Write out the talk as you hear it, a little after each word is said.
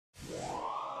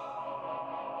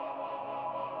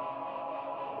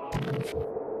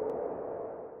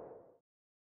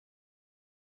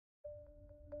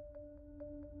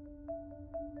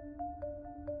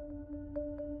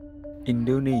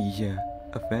Indonesia,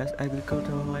 a vast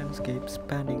agricultural landscape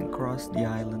spanning across the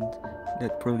island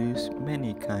that produce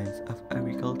many kinds of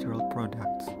agricultural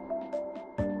products.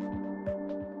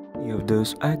 Many of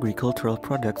those agricultural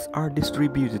products are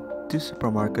distributed to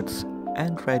supermarkets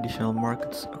and traditional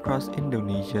markets across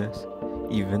Indonesia,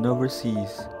 even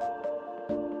overseas,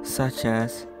 such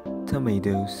as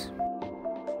tomatoes.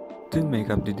 To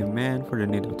make up the demand for the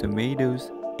need of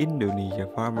tomatoes, Indonesia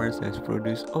farmers has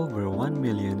produced over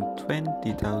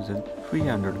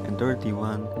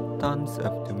 1,020,331 tons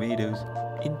of tomatoes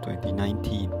in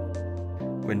 2019.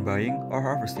 When buying or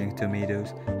harvesting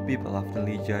tomatoes, people often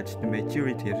judge the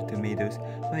maturity of the tomatoes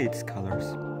by its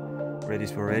colors. Red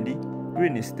is for ready,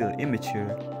 green is still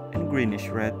immature, and greenish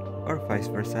red or vice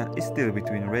versa is still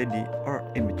between ready or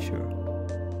immature.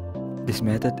 This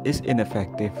method is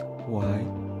ineffective. Why?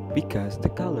 Because the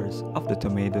colors of the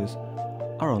tomatoes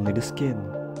are only the skin.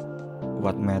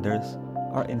 What matters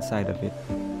are inside of it.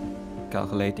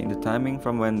 Calculating the timing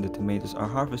from when the tomatoes are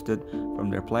harvested from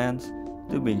their plants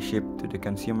to being shipped to the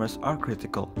consumers are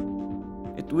critical.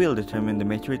 It will determine the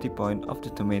maturity point of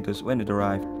the tomatoes when it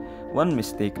arrived. One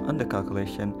mistake on the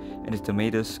calculation and the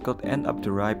tomatoes could end up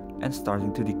too ripe and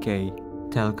starting to decay.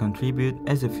 They'll contribute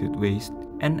as a food waste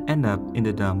and end up in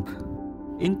the dump.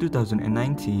 In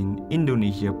 2019,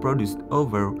 Indonesia produced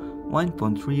over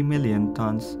 1.3 million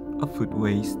tons of food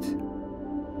waste.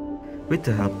 With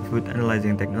the help of food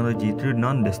analyzing technology through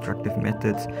non-destructive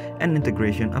methods and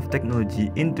integration of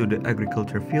technology into the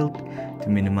agriculture field to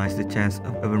minimize the chance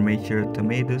of overmature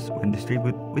tomatoes when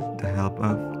distributed with the help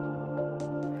of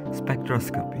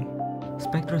spectroscopy.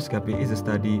 Spectroscopy is a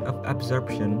study of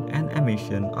absorption and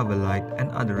emission of a light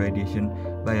and other radiation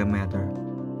by a matter.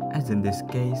 As in this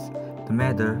case, the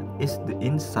matter is the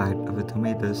inside of the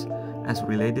tomatoes as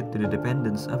related to the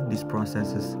dependence of these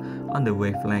processes on the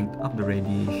wavelength of the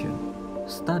radiation.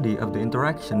 Study of the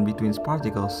interaction between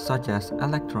particles such as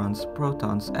electrons,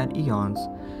 protons, and ions,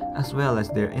 as well as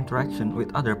their interaction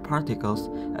with other particles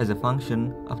as a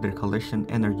function of their collision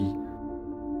energy.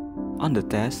 On the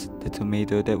test, the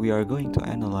tomato that we are going to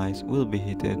analyze will be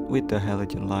heated with the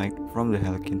halogen light from the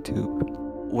halogen tube.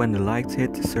 When the light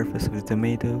hits the surface of the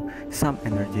tomato, some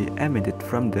energy emitted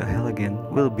from the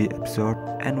halogen will be absorbed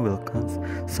and will cause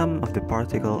some of the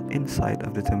particle inside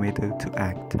of the tomato to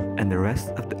act, and the rest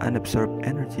of the unabsorbed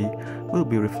energy will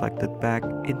be reflected back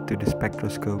into the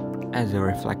spectroscope as a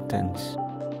reflectance.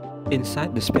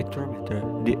 Inside the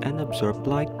spectrometer, the unabsorbed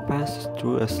light passes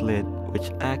through a slit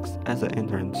which acts as an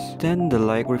entrance. Then the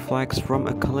light reflects from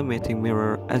a collimating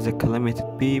mirror as a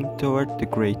collimated beam toward the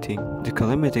grating. The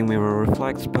collimating mirror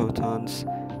reflects photons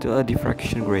to a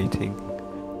diffraction grating,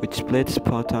 which splits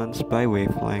photons by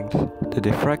wavelength. The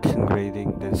diffraction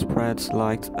grating then spreads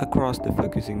light across the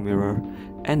focusing mirror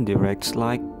and directs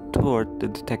light toward the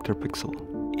detector pixel.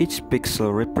 Each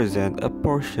pixel represents a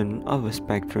portion of a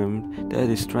spectrum that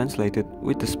is translated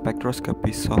with the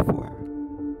spectroscopy software.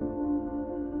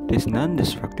 This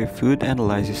non-destructive food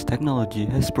analysis technology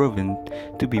has proven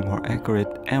to be more accurate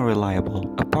and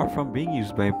reliable. Apart from being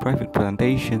used by private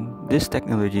plantation, this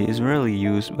technology is rarely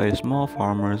used by small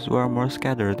farmers who are more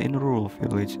scattered in rural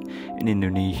villages in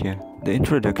Indonesia. The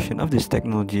introduction of this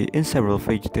technology in several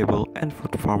vegetable and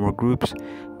fruit farmer groups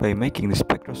by making the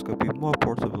spectroscopy more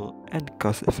portable and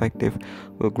cost-effective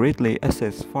will greatly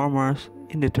assist farmers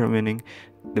in determining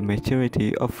the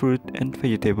maturity of fruit and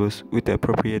vegetables with the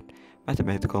appropriate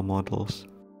mathematical models.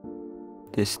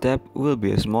 This step will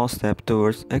be a small step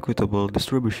towards equitable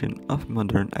distribution of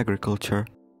modern agriculture.